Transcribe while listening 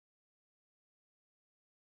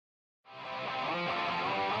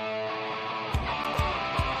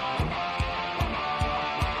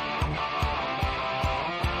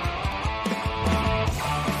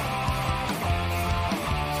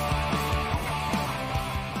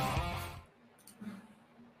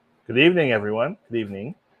Good evening, everyone. Good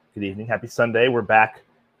evening. Good evening. Happy Sunday. We're back.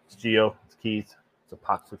 It's Gio. It's Keith. It's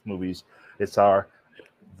Apocalypse Movies. It's our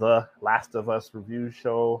The Last of Us review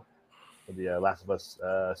show for the Last of Us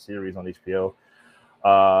series on HBO.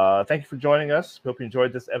 Thank you for joining us. Hope you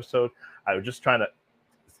enjoyed this episode. I was just trying to.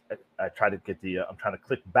 I try to get the. I'm trying to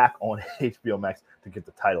click back on HBO Max to get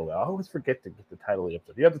the title. I always forget to get the title of the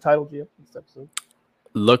episode. Do you have the title, Gio, for this episode?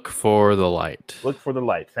 Look for the Light. Look for the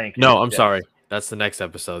Light. Thank you. No, I'm sorry. That's the next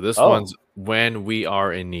episode. This one's When We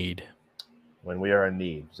Are in Need. When We Are in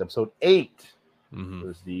Need. It's episode 8. Mm-hmm. It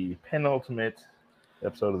was the penultimate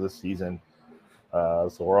episode of this season. So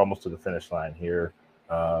we're almost to the finish line here.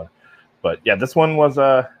 But yeah, this one was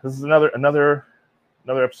this is another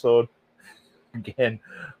episode again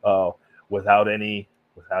without any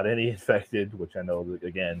infected, which I know that,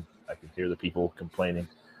 again, I can hear the people complaining.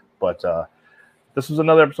 But this was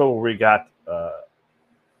another episode where we got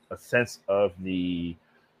a sense of the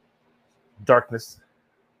darkness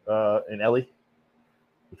in Ellie,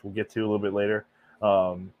 which we'll get to a little bit later.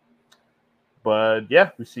 But yeah,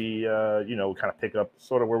 we see, kind of pick up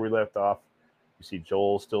sort of where we left off. We see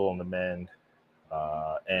Joel still on the mend.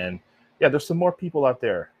 And yeah, there's some more people out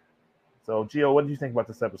there. So, Gio, what did you think about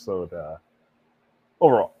this episode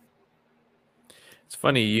overall? It's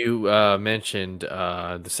funny you mentioned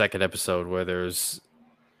the second episode where there's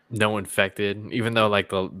no infected, even though like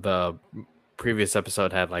the previous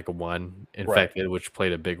episode had like one infected, right, which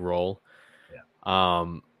played a big role. Yeah.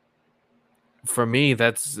 For me,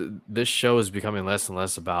 this show is becoming less and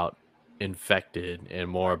less about infected and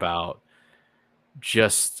more about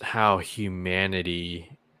just how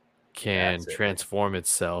humanity can transform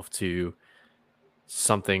itself to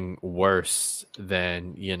something worse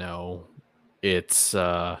than,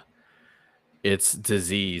 it's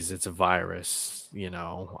disease, it's a virus,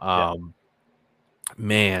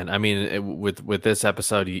 Man, I mean, with this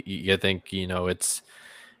episode, you think, it's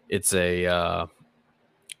a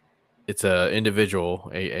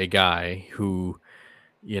individual, a guy who,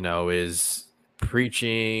 is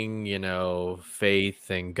preaching,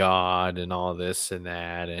 faith and God and all this and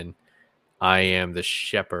that, and I am the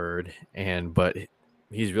shepherd, but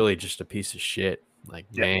he's really just a piece of shit,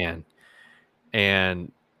 man.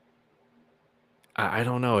 And I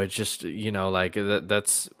don't know. It's just,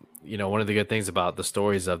 that's, one of the good things about the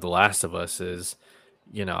stories of The Last of Us is,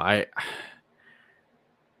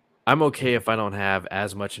 I'm okay if I don't have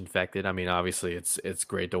as much infected. I mean, obviously it's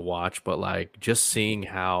great to watch, but like just seeing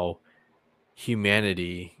how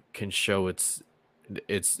humanity can show its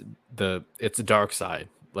dark side.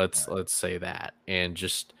 Let's say that. And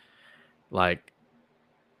just like,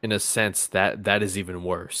 in a sense that is even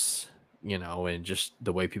worse, and just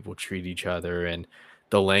the way people treat each other and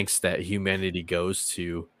the lengths that humanity goes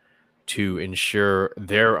to ensure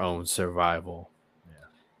their own survival.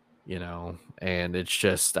 And it's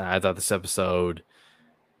just, I thought this episode,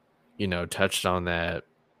 touched on that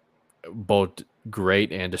both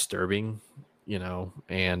great and disturbing,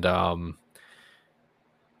 and,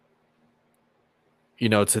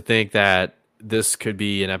 to think that this could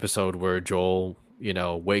be an episode where Joel,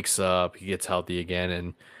 wakes up, he gets healthy again,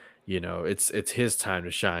 and, it's his time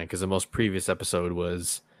to shine, because the most previous episode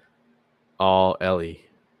was all Ellie,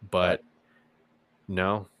 but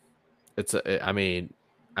no, I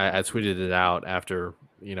tweeted it out after,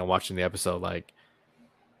 watching the episode, like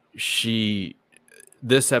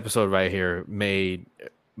this episode right here made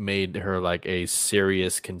her like a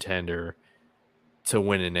serious contender to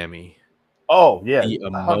win an Emmy. Oh yeah. The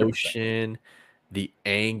emotion, 100%. The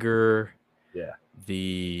anger,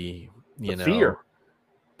 the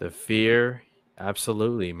fear.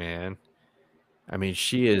 Absolutely, man. I mean,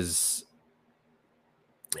 she is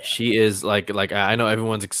like I know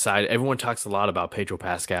everyone's excited. Everyone talks a lot about Pedro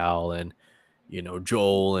Pascal and,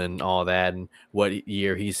 Joel and all that and what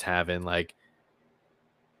year he's having. Like,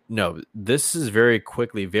 no, this is very,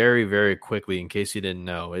 very quickly, in case you didn't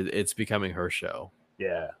know, it's becoming her show.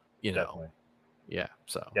 Yeah, definitely. Yeah.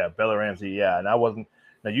 So yeah, Bella Ramsey. Yeah, and I wasn't.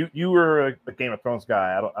 Now you were a Game of Thrones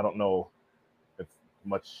guy. I don't know if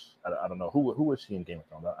much. I don't know who was she in Game of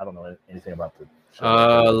Thrones. I don't know anything about the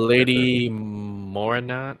show. Lady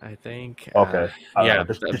Morinat, I think. Okay. Yeah.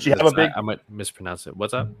 Did she have a big? I might mispronounce it.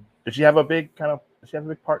 What's up? Did she have a big kind of? Did she have a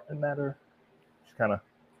big part in that, or she kind of?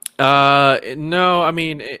 No. I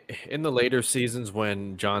mean, in the later seasons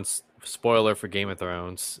when spoiler for Game of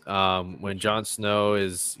Thrones, when Jon Snow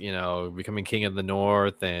is, becoming king of the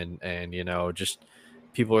North and just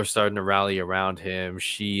people are starting to rally around him,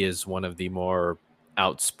 she is one of the more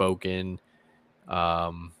outspoken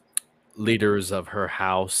leaders of her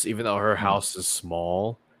house, even though her house is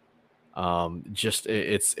small. Just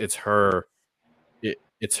it's her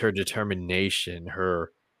it's her determination,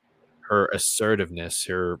 her assertiveness,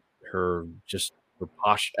 her just her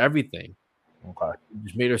posture, everything Okay.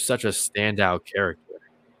 just made her such a standout character.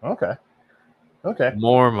 Okay. Okay.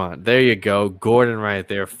 Mormont, there you go, Gordon, right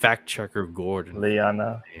there, fact checker Gordon.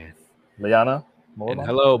 Liana. Man. Liana. And Mormont?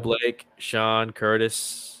 hello, Blake, Sean,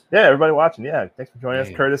 Curtis. Yeah, everybody watching. Yeah, thanks for joining us,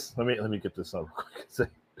 Man. Curtis. Let me get this up real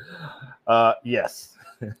quick. Yes,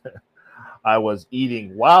 I was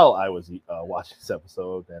eating while I was watching this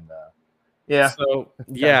episode, and yeah. So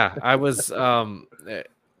yeah, I was.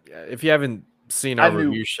 If you haven't seen our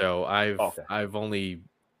review show, I've only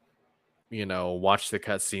watched the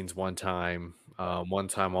cutscenes one time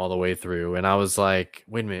all the way through, and I was like,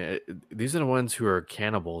 wait a minute, these are the ones who are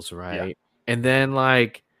cannibals, right? Yeah. And then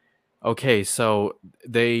like, okay, so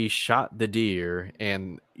they shot the deer,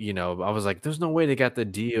 and I was like, there's no way they got the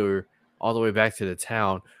deer all the way back to the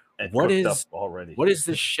town. And What cooked up is already? What is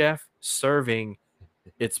the chef serving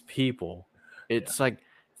its people? It's like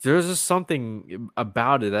there's just something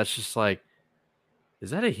about it that's just like, is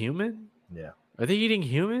that a human? Yeah. Are they eating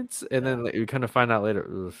humans? And then we kind of find out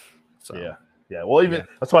later. Ugh, so yeah. Well, even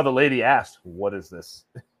that's why the lady asked, "What is this?"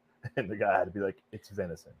 And the guy had to be like, "It's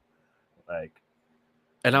venison." Like,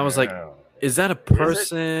 and I was like, "Is that a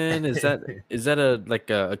person? Is that a like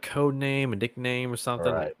a code name, a nickname, or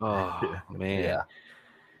something?" Right. Oh man. Yeah.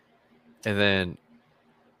 And then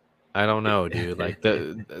I don't know, dude. Like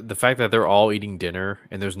the fact that they're all eating dinner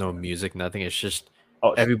and there's no music, nothing. It's just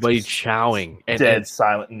everybody chowing and dead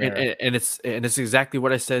silent in there. And it's exactly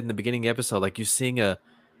what I said in the beginning of the episode. Like you're seeing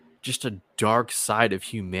just a dark side of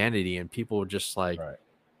humanity, and people just like,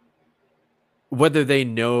 whether they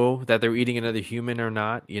know that they're eating another human or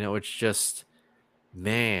not, it's just,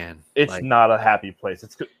 man, it's like, not a happy place.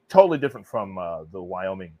 It's totally different from the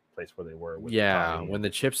Wyoming place where they were. With when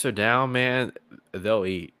the chips are down, man, they'll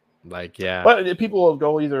eat. Like, yeah, but people will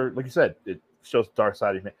go either, like you said, it shows the dark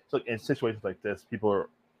side of humanity. So in situations like this, people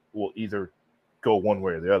will either go one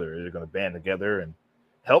way or the other. They're going to band together and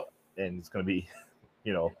help, and it's going to be,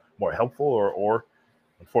 more helpful, or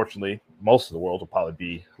unfortunately, most of the world will probably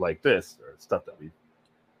be like this, or stuff that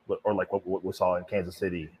or like what we saw in Kansas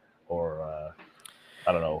City, or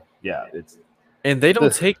I don't know. Yeah, and they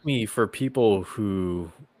don't take me for people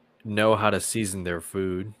who know how to season their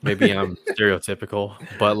food. Maybe I'm stereotypical,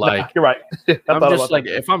 but like, you're right. I'm just like,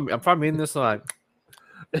 if I'm in this, like,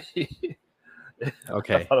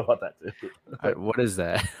 okay, I thought about that too. What is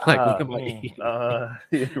that? Like, what am I eating?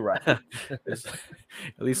 You're right. At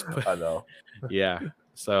least I know. Yeah.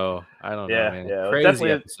 So I don't know, man. Yeah, Crazy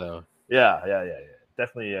definitely episode. Yeah.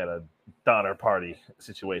 Definitely at a Donner Party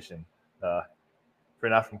situation. If you're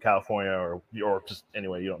not from California or just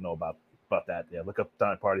anyway, you don't know about that. Yeah, look up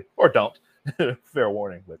Donner Party or don't. Fair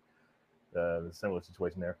warning, but the similar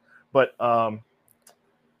situation there. But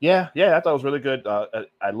yeah, I thought it was really good.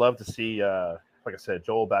 I'd love to see, like I said,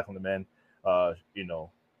 Joel back on the men.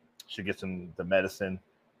 She gets him the medicine.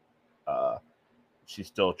 She's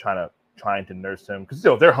still trying to nurse him because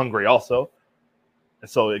they're hungry also. And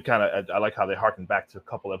so it kind of, I like how they harken back to a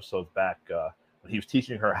couple episodes back when he was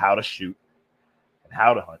teaching her how to shoot and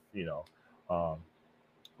how to hunt,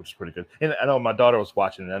 which is pretty good. And I know my daughter was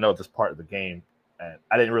watching, and I know this part of the game, and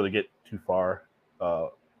I didn't really get too far when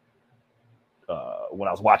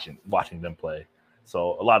I was watching them play.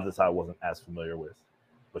 So a lot of this I wasn't as familiar with.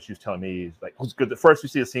 But she was telling me, like, it was good. At first, you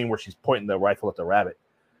see a scene where she's pointing the rifle at the rabbit,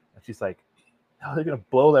 and she's like, how are they going to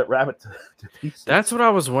blow that rabbit to pieces? That's what I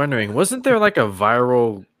was wondering. Wasn't there like a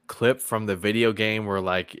viral clip from the video game where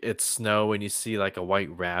like it's snow and you see like a white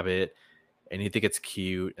rabbit and you think it's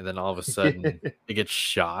cute, and then all of a sudden it gets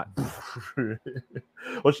shot?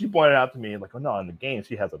 Well, she pointed out to me, like, oh, no, in the game,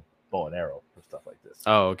 she has a bow and arrow and stuff like this.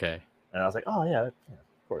 Oh, okay. And I was like, oh, yeah,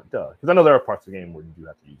 duh. Because I know there are parts of the game where you do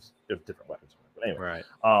have to use different weapons. But anyway.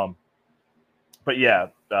 Right. But yeah,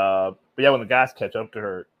 when the guys catch up to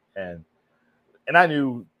her, and I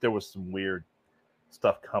knew there was some weird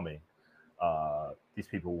stuff coming. These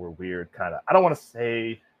people were weird, kind of. I don't want to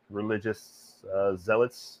say religious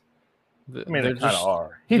zealots. I mean, they kind of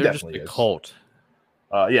are. He definitely is. A cult.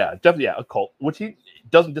 Definitely, a cult, which he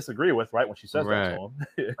doesn't disagree with, right? When she says that to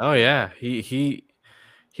him. Oh yeah, he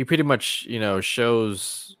pretty much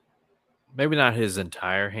shows maybe not his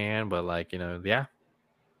entire hand, but like yeah,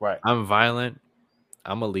 right. I'm violent.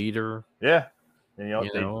 I'm a leader. Yeah.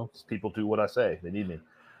 And people do what I say. They need me.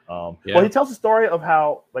 Well, he tells the story of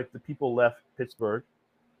how like the people left Pittsburgh,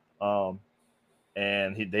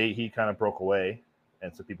 and he kind of broke away,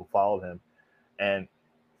 and so people followed him, and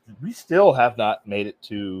we still have not made it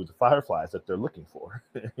to the Fireflies that they're looking for,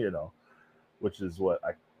 which is what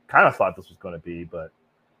I kind of thought this was going to be, but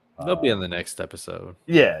They'll be in the next episode.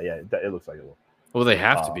 Yeah, it looks like it will. Well, they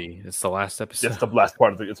have to be. It's the last episode. That's the last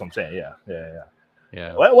part of it. That's what I'm saying. Yeah.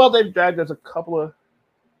 Yeah. Well, they've dragged. There's a couple of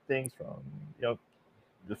things from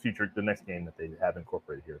the next game that they have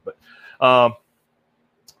incorporated here, but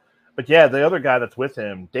yeah, the other guy that's with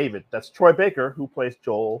him, David, that's Troy Baker, who plays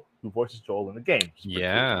Joel, who voices Joel in the game.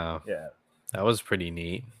 Yeah, cool. Yeah, that was pretty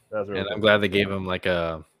neat. Really I'm glad they gave him like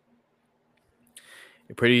a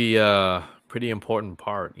pretty important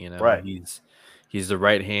part. Right. He's the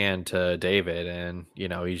right hand to David, and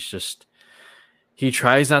he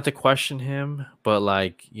tries not to question him, but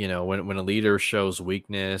like when a leader shows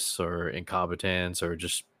weakness or incompetence or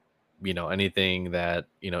just anything that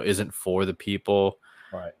isn't for the people,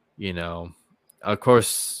 right? Of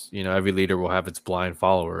course, every leader will have its blind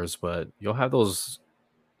followers, but you'll have those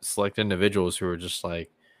select individuals who are just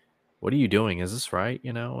like, what are you doing? Is this right?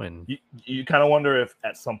 And you kind of wonder if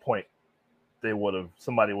at some point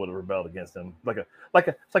somebody would have rebelled against him.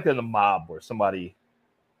 It's like in a mob where somebody,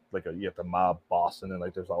 you have the mob boss, and then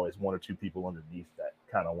there's always one or two people underneath that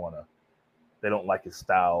kind of they don't like his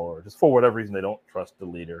style, or just for whatever reason, they don't trust the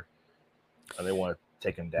leader and they want to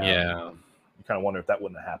take him down. Yeah. You kind of wonder if that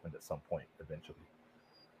wouldn't have happened at some point eventually.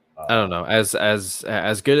 I don't know.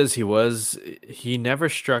 As good as he was, he never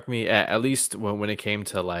struck me at least when it came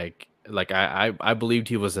to I believed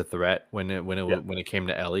he was a threat when it came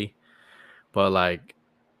to Ellie, but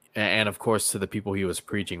and of course to the people he was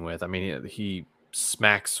preaching with. I mean, he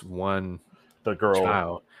smacks the girl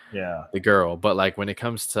child, the girl, but when it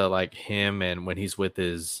comes to him and when he's with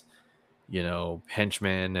his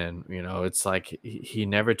henchmen, and it's he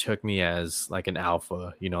never took me as an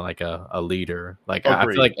alpha, a leader. I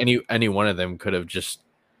feel like any one of them could have just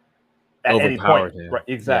at overpowered him. Right,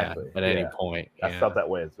 exactly. At any point. I felt that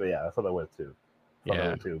way. I felt that way too.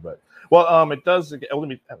 But it does. Let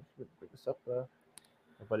me pick this up. My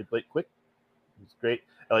buddy Blake Quick. He's great.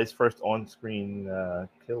 Ellie's first on-screen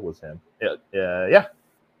kill was him. Yeah,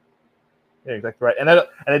 exactly right. And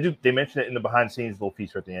I do. They mentioned it in the behind-the-scenes little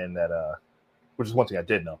feature at the end that, which is one thing I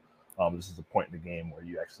did know. This is a point in the game where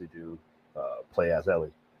you actually do play as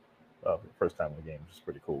Ellie for the first time in the game, which is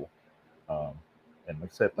pretty cool. And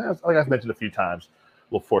like I said, like I've mentioned a few times,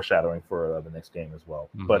 a little foreshadowing for the next game as well.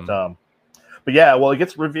 Mm-hmm. But yeah, well, it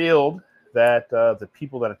gets revealed that the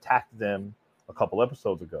people that attacked them a couple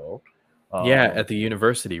episodes ago. At the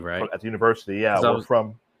university, right? At the university, yeah. We're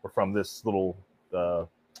from this little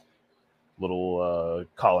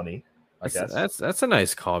colony, I guess. That's a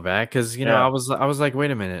nice callback, because I was like,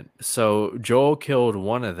 wait a minute. So Joel killed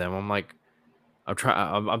one of them. I'm like,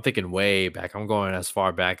 I'm thinking way back. I'm going as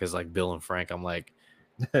far back as Bill and Frank. I'm like,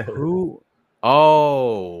 who?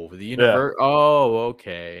 Oh, the universe. Yeah. Oh,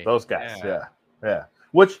 okay. Those guys. Yeah.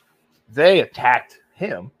 Which they attacked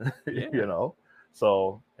him.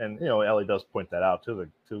 So, and Ellie does point that out to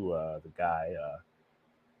the guy.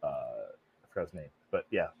 I forgot his name, but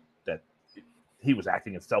yeah, that he was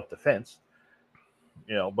acting in self-defense.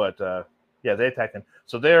 But they attacked him.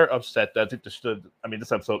 So they're upset. I think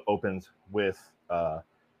this episode opens with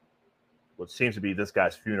what seems to be this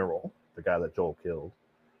guy's funeral, the guy that Joel killed,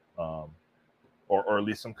 or at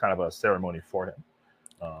least some kind of a ceremony for him.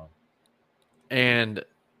 And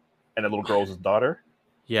the little girl's his daughter.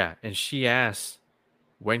 Yeah, and she asks,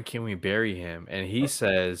 when can we bury him? And he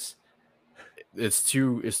says it's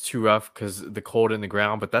too rough because the cold in the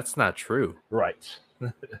ground, but that's not true. Right.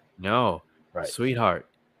 No. Right. Sweetheart,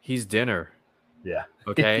 he's dinner. Yeah.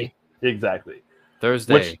 Okay. Exactly.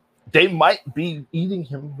 Thursday. Which they might be eating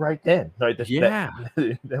him right then. Right.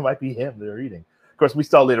 That might be him they're eating. Of course, we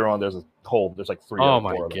saw later on there's 3. Oh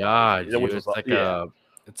my god. Dude, which it's was like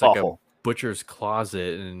awful. a butcher's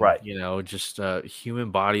closet, and right. Just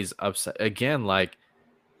human bodies upset again.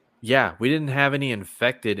 We didn't have any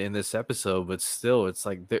infected in this episode, but still, it's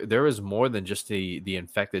like there is more than just the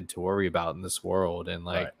infected to worry about in this world, and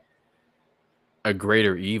a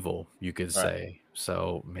greater evil, you could say.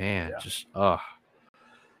 So, man, just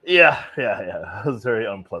Yeah. It was very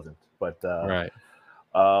unpleasant, but right.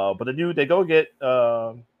 But they go get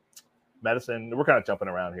medicine. We're kind of jumping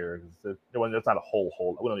around here. There's not a whole.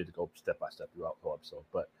 We don't need to go step by step throughout the whole episode,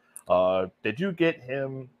 but they do get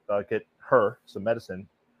her some medicine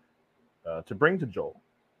to bring to Joel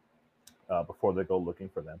before they go looking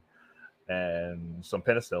for them, and some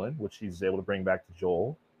penicillin, which she's able to bring back to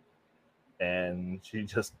Joel, and she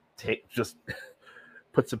just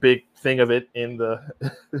puts a big thing of it in the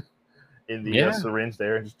syringe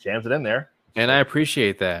there and just jams it in there. And I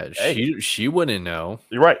appreciate that. Hey. She wouldn't know.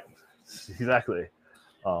 You're right. Exactly.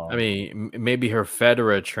 I mean, maybe her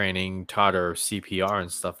Federa training taught her CPR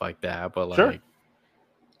and stuff like that, but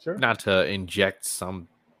sure. Not to inject some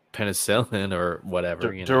penicillin or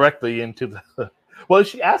whatever. Directly into the. Well,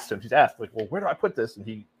 she asked him. She's asked, like, well, where do I put this? And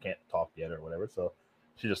he can't talk yet or whatever. So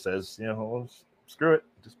she just says, well, screw it.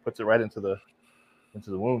 Just puts it right into the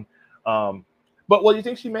wound. But what do you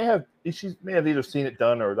think she may have either seen it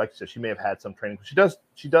done or, like you said, she may have had some training. She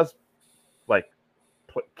does like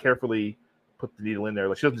carefully put the needle in there.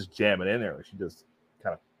 Like, she doesn't just jam it in there. Like, she just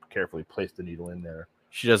kind of carefully place the needle in there.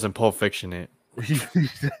 She doesn't Pulp Fiction it.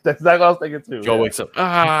 That's exactly what I was thinking too. Joel wakes up.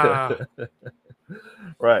 Ah.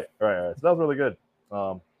 Right. So that was really good.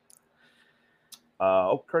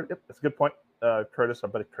 Curtis, yep, that's a good point. Curtis, our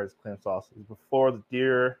buddy Curtis Clam Sauce, is before the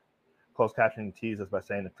deer. Closed captioning teases by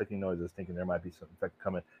saying the clicking noises, thinking there might be some effect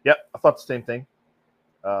coming. Yep, I thought the same thing.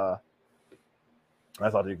 I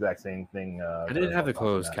thought the exact same thing. I didn't have the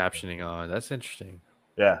closed captioning on. That's interesting.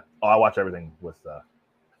 Yeah. Oh, I watch everything with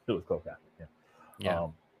closed captioning. Yeah.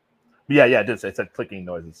 Yeah, it did say it said clicking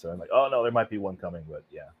noises. So I'm like, oh no, there might be one coming, but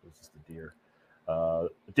yeah, it was just a deer. A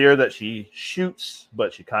deer that she shoots,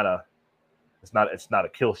 but she kind of it's not a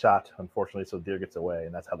kill shot, unfortunately. So the deer gets away,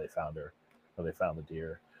 and that's how they found her. How they found the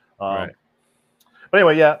deer. Right. But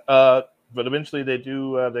anyway, yeah. But eventually they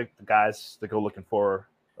do. The guys they go looking for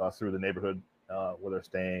through the neighborhood where they're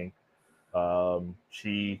staying.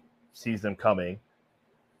 She sees them coming.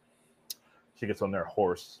 She gets on their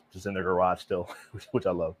horse, which is in their garage still, which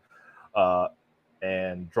I love,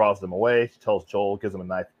 and draws them away. She tells Joel, gives him a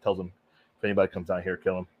knife, tells him if anybody comes down here,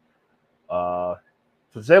 kill him. So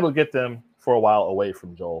she's able to get them for a while away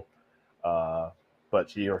from Joel, but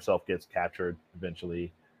she herself gets captured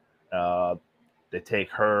eventually. They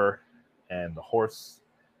take her and the horse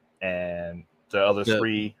and the other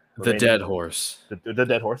three. The dead horse. The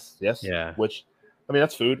dead horse, yes. Yeah. Which, I mean,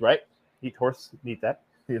 that's food, right? Eat horse, eat that.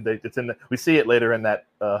 It's in we see it later in that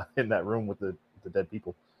room with the dead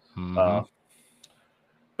people. Mm-hmm.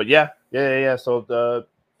 But yeah. So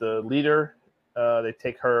the leader, they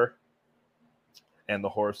take her and the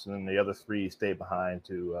horse, and then the other three stay behind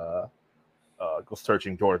to go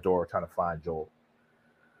searching door to door, trying to find Joel.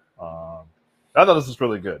 I thought this was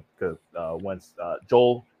really good because once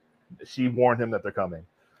Joel, she warned him that they're coming.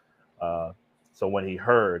 So when he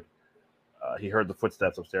heard the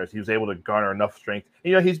footsteps upstairs, he was able to garner enough strength.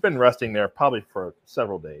 He's been resting there probably for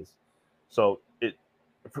several days. So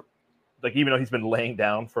even though he's been laying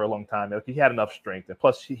down for a long time, he had enough strength. And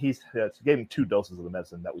plus, she gave him 2 doses of the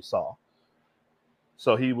medicine that we saw.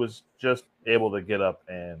 So he was just able to get up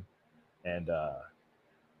and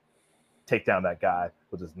take down that guy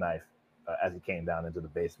with his knife as he came down into the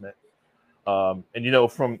basement.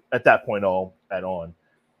 And from at that point on,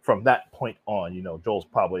 Joel's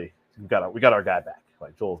probably we got our guy back.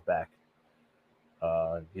 Like, Joel's back.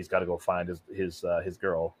 He's got to go find his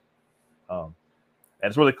girl. And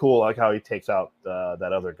it's really cool, like how he takes out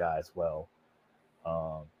that other guy as well.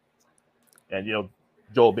 And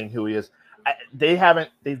Joel being who he is,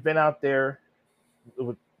 they've been out there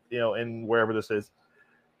with, in wherever this is.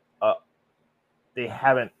 They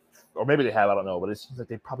haven't, or maybe they have, I don't know, but it seems like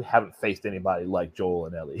they probably haven't faced anybody like Joel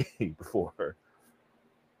and Ellie before.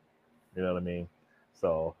 You know what I mean?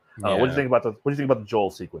 So, what do you think about the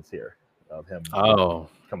Joel sequence here of him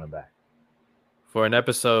coming back? For an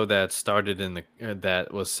episode that started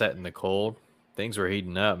that was set in the cold, things were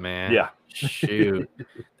heating up, man. Yeah. Shoot.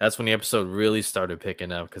 That's when the episode really started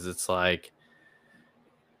picking up, because it's like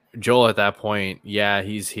Joel at that point, yeah,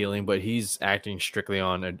 he's healing, but he's acting strictly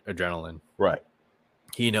on adrenaline. Right.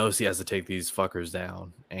 He knows he has to take these fuckers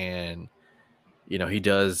down, and he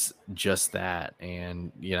does just that.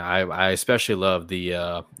 And I especially love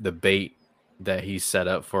the bait that he set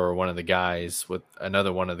up for one of the guys with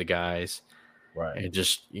another one of the guys. Right. And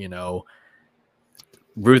just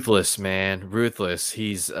ruthless, man, ruthless.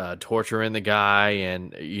 He's torturing the guy,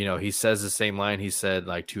 and he says the same line he said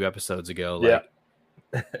like 2 episodes ago, like,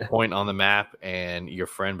 point on the map and your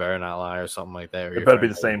friend better not lie, or something like that. Or it better be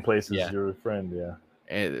the same place as your friend. Yeah.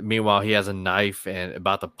 And meanwhile, he has a knife and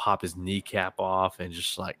about to pop his kneecap off, and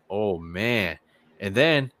just like, oh man. And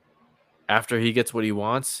then after he gets what he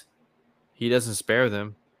wants, he doesn't spare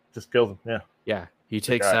them. Just kills him. Yeah. Yeah. He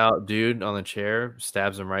takes out dude on the chair,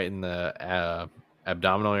 stabs him right in the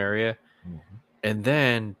abdominal area, and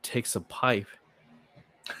then takes a pipe.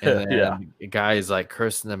 And then the guy is like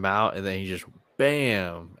cursing him out, and then he just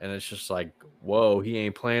bam. And it's just like, whoa, he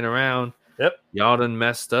ain't playing around. Yep. Y'all done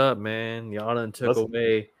messed up, man. Y'all done took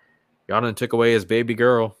away his baby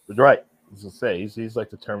girl. Right. I was gonna say he's like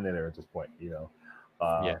the Terminator at this point, Yeah.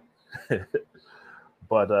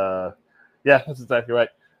 But yeah, that's exactly right.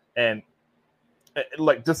 And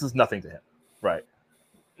like, this is nothing to him, right?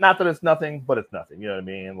 Not that it's nothing, but it's nothing. You know what I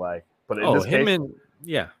mean? Like, but in this case,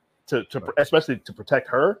 especially to protect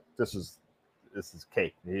her, this is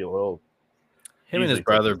cake. He'll Him and his easily take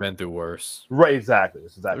brother this. been through worse. Right, exactly.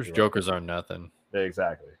 That's exactly Those right. jokers are nothing.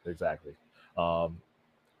 Exactly.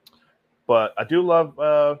 But I do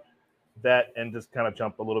love that, and just kind of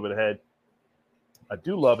jump a little bit ahead. I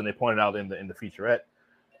do love, and they pointed out in the featurette,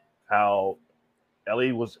 how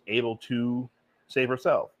Ellie was able to save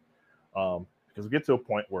herself. Because we get to a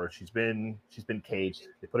point where she's been caged.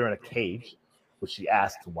 They put her in a cage, which she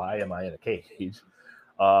asked, "Why am I in a cage?"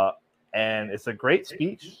 And it's a great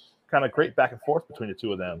speech, kind of great back and forth between the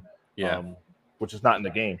two of them. Yeah. Which is not in the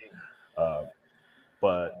game,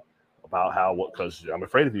 but about how because I'm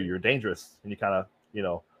afraid of you. You're dangerous, and you kind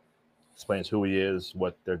of explains who he is,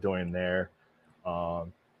 what they're doing there.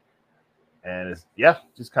 And it's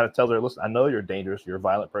just kind of tells her, listen, I know you're dangerous. You're a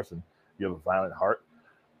violent person. You have a violent heart.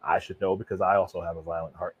 I should know because I also have a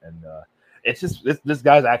violent heart. And it's just this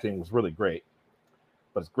guy's acting was really great.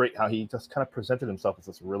 But it's great how he just kind of presented himself as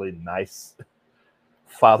this really nice,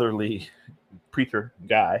 fatherly preacher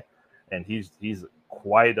guy, and he's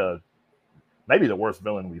quite maybe the worst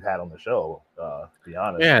villain we've had on the show. To be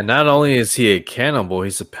honest. Yeah. Not only is he a cannibal,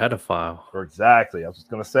 he's a pedophile. Exactly. I was just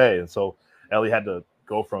gonna say, and so Ellie had to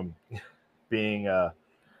go from being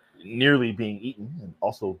nearly being eaten and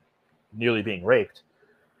also nearly being raped,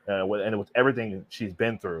 with everything she's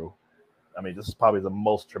been through. I mean, this is probably the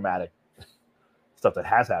most traumatic stuff that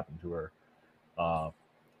has happened to her,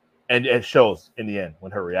 and it shows in the end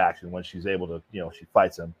when her reaction when she's able to, she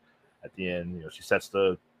fights him at the end. She sets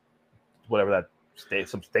the whatever that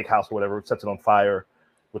some steakhouse or whatever, sets it on fire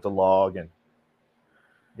with the log, and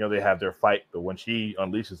they have their fight. But when she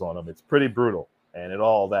unleashes on him, it's pretty brutal, and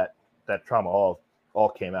all that trauma all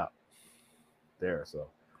came out there. So,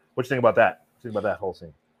 what do you think about that? What do you think about that whole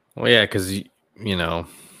scene? Well, yeah, because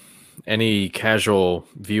any casual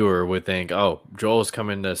viewer would think, oh, Joel's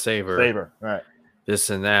coming to save her, right? This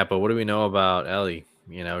and that. But what do we know about Ellie?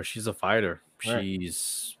 She's a fighter. Right.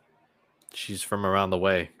 She's from around the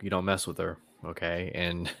way. You don't mess with her, okay?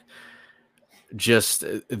 And just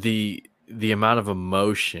the amount of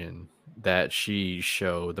emotion that she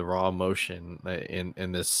showed, the raw emotion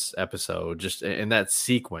in this episode, just in that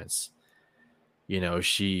sequence.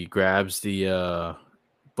 She grabs the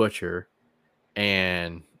butcher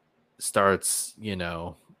and starts,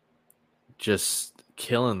 just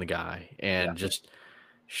killing the guy, and just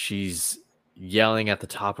she's yelling at the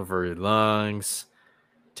top of her lungs,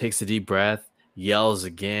 takes a deep breath, yells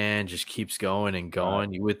again, just keeps going and going.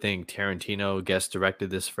 Right. You would think Tarantino guest directed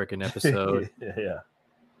this freaking episode. Yeah.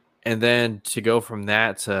 And then to go from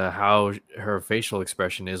that to how her facial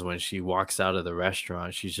expression is when she walks out of the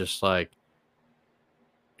restaurant, she's just like,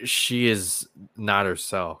 she is not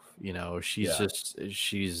herself. She's just,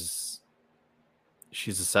 she's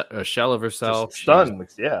a shell of herself. Just stunned.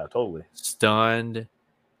 Yeah, totally. Stunned.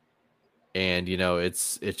 And,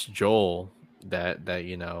 it's Joel that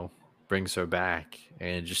brings her back.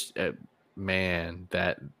 And just, man,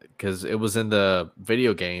 because it was in the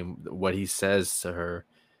video game, what he says to her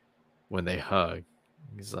when they hug.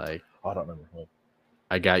 He's like, I don't remember.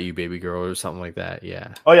 I got you, baby girl, or something like that.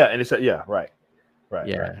 Yeah. Oh, yeah. And he said, yeah, right.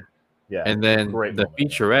 Yeah. Right. Yeah. And then the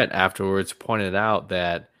featurette afterwards pointed out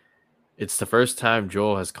that it's the first time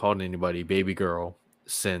Joel has called anybody baby girl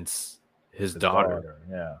since his daughter.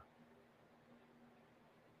 Yeah.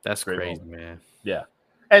 That's crazy, man. Yeah.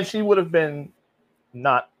 And she would have been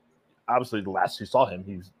not obviously the last she saw him.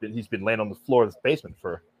 He's been laying on the floor of this basement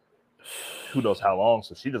for who knows how long.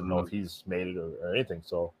 So she doesn't know if he's made it or anything.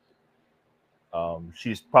 So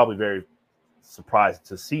she's probably very surprised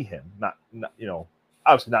to see him. Not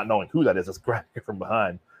obviously not knowing who that is. That's grabbing her from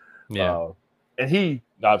behind. Yeah. And he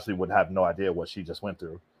obviously would have no idea what she just went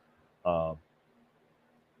through. So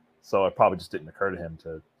it probably just didn't occur to him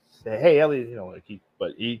to say, "Hey, Ellie,"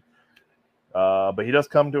 but he does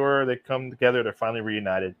come to her. They come together. They're finally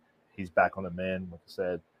reunited. He's back on the mend, like I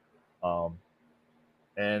said.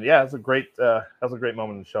 And yeah, that was a great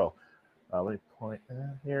moment in the show. Let me point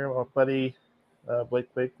here, my buddy Blake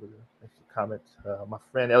with a comment. My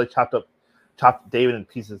friend Ellie chopped David in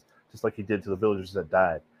pieces, just like he did to the villagers that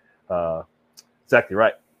died. Exactly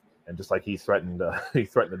right, and just like he threatened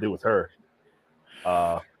to do with her.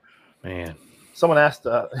 Man, someone asked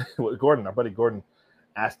Gordon, our buddy Gordon,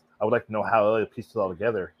 asked, I would like to know how Ellie pieced it all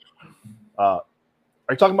together. Are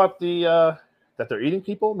you talking about the that they're eating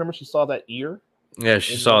people? Remember, she saw that ear. Yeah,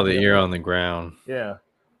 she saw the ear on the ground. Yeah,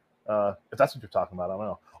 if that's what you're talking about, I don't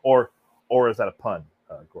know. Or is that a pun,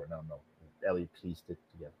 Gordon? I don't know. Ellie pieced it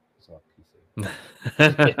together.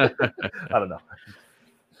 I don't know.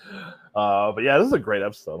 But yeah, this is a great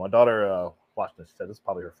episode. My daughter watched this. She said this is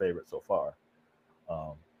probably her favorite so far.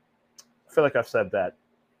 feel like I've said that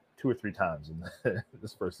 2 or 3 times in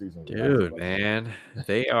this first season. Dude, man,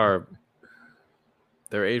 they're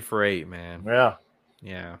 8 for 8, man. Yeah.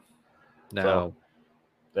 Yeah. So, Now,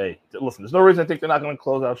 hey, listen, there's no reason I think they're not going to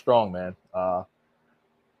close out strong, man.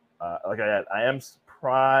 Like I am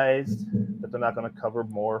surprised that they're not going to cover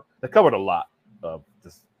more. They covered a lot of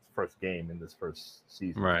this first game in this first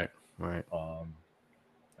season. right.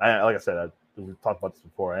 Like I said, we talked about this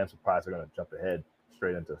before. I am surprised they're going to jump ahead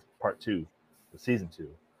straight into part 2 of season 2.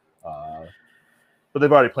 But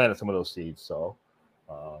they've already planted some of those seeds. So,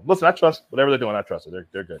 listen, I trust whatever they're doing. I trust it.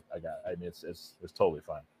 They're good. I mean, it's totally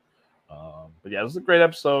fine. But yeah, this is a great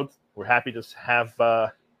episode. We're happy to have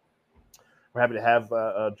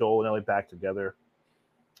Joel and Ellie back together.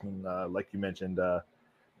 And like you mentioned,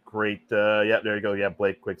 great. Yeah, there you go. Yeah,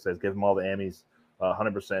 Blake Quick says give them all the Emmys.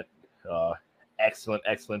 100%. Excellent.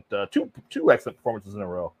 Two excellent performances in a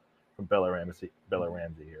row from Bella Ramsey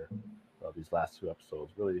here. These last 2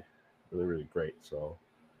 episodes, really great. So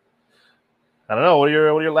I don't know. What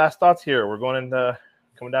are your last thoughts here? We're going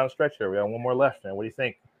coming down the stretch here. We have one more left, man. What do you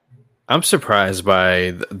think? I'm surprised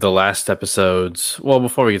by the last episodes. Well,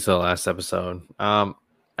 before we get to the last episode, I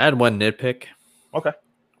had one nitpick. Okay.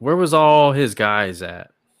 Where was all his guys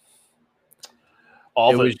at?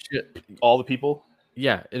 All the people?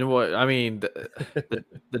 Yeah, and what I mean,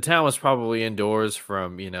 the town was probably indoors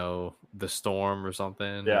from the storm or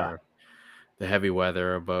something, or the heavy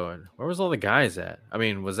weather. But where was all the guys at? I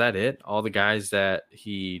mean, was that it? All the guys that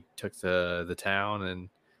he took to the town, and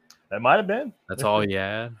that might have been. That's all he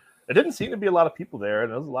had. It didn't seem to be a lot of people there,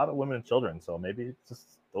 and there was a lot of women and children. So maybe it's just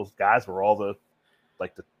those guys were all the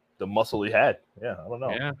muscle he had. Yeah, I don't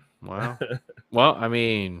know. Yeah, wow. Well, I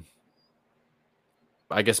mean,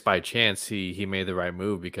 I guess by chance he made the right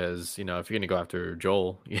move because if you're gonna go after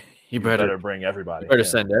Joel, you better bring everybody. You better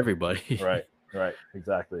send everybody. Right,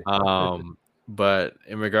 exactly. But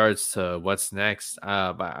in regards to what's next,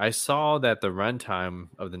 I saw that the runtime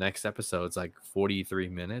of the next episode is like 43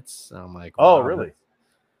 minutes. I'm like, wow, oh, really?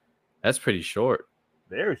 That's pretty short.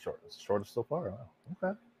 Very short. It's the shortest so far. Wow.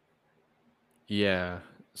 Okay. Yeah.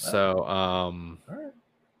 So, all right.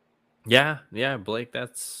 Yeah, Blake,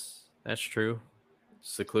 that's true.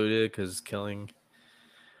 Secluded because killing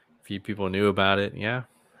a few people knew about it. Yeah.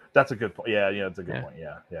 That's a good point. Yeah, that's a good point.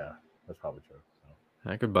 Yeah. That's probably true. So.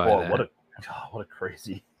 I could buy that. What a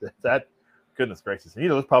crazy that goodness gracious. And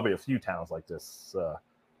there's probably a few towns like this.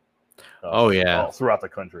 Throughout the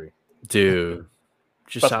country, dude.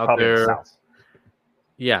 Just out there. The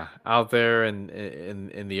yeah, out there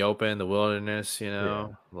in the open, the wilderness,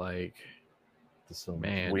 like just some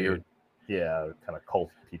weird, dude. Kind of cult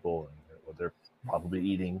people, and they're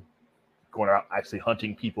probably going out actually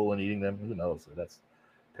hunting people and eating them. Who knows? That's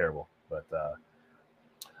terrible. But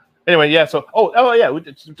anyway, yeah. So,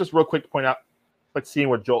 just real quick to point out, like seeing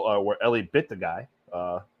where Ellie bit the guy.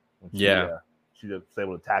 She was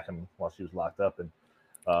able to attack him while she was locked up, and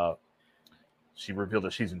she revealed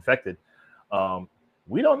that she's infected.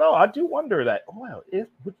 We don't know. I do wonder that. Wow,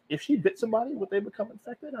 if she bit somebody, would they become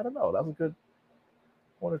infected? I don't know. That was a good.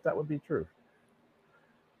 I wonder if that would be true.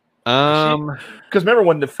 Because remember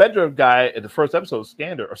when the Fedra guy at the first episode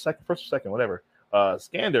scanned her, or first or second, whatever,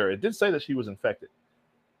 scanned her, it did say that she was infected.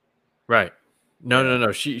 Right.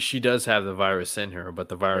 No. She does have the virus in her, but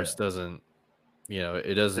the virus doesn't.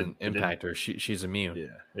 It doesn't impact her. She's immune.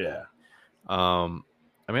 Yeah.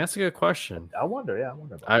 I mean, that's a good question. I wonder. Yeah,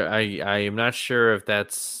 I am not sure if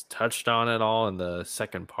that's touched on at all in the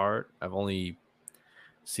second part. I've only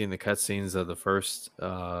seen the cutscenes of the first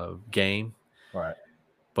game. Right.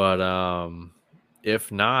 But if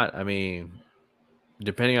not, I mean,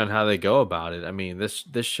 depending on how they go about it, I mean, this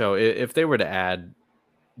show, if they were to add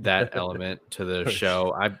that element to the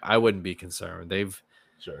show, I wouldn't be concerned. They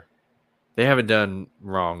haven't done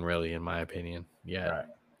wrong, really, in my opinion,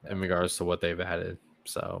 yet, in regards to what they've added.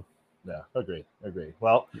 So, yeah, agree.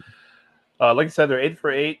 Well, like I said, they're 8 for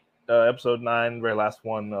 8. Episode 9, very last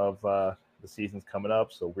one of the season's coming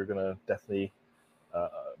up. So we're gonna definitely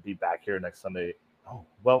be back here next Sunday. Oh,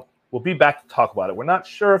 well, we'll be back to talk about it. We're not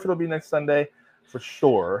sure if it'll be next Sunday for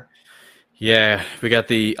sure. Yeah, we got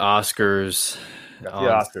the Oscars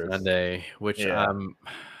on Sunday, which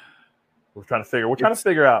we're trying to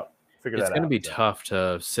figure out. It's going to be tough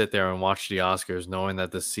to sit there and watch the Oscars knowing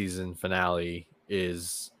that the season finale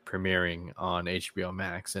is premiering on HBO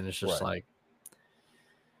Max. And it's just like,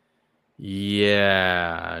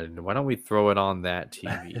 yeah, why don't we throw it on that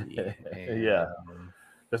TV?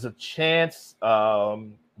 There's a chance.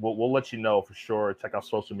 We'll let you know for sure. Check out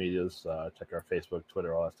social medias. Check our Facebook,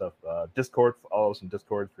 Twitter, all that stuff. Discord. Follow us in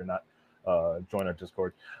Discord if you're not join our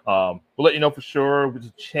Discord. We'll let you know for sure. There's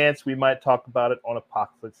a chance we might talk about it on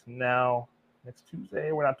Apocalypse Now next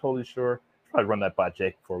Tuesday. We're not totally sure. Probably run that by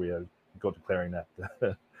Jake before we go declaring that.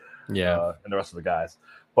 Yeah. And the rest of the guys.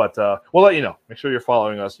 But we'll let you know. Make sure you're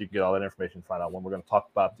following us. You can get all that information. Find out when we're going to talk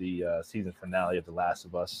about the season finale of The Last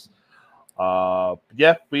of Us.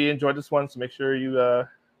 Yeah, we enjoyed this one, so make sure you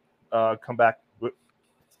come back.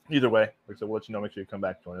 Either way, like I said, we'll let you know. Make sure you come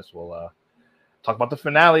back, join us. We'll talk about the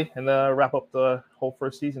finale and wrap up the whole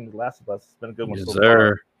first season of The Last of Us. It's been a good one. Yes, so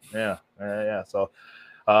sir. far. Yeah. So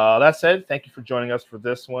that said, thank you for joining us for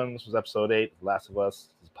this one. This was episode 8 of The Last of Us.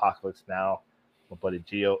 This is Apocalypse Now. My buddy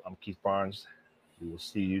Gio. I'm Keith Barnes. We will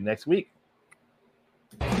see you next week.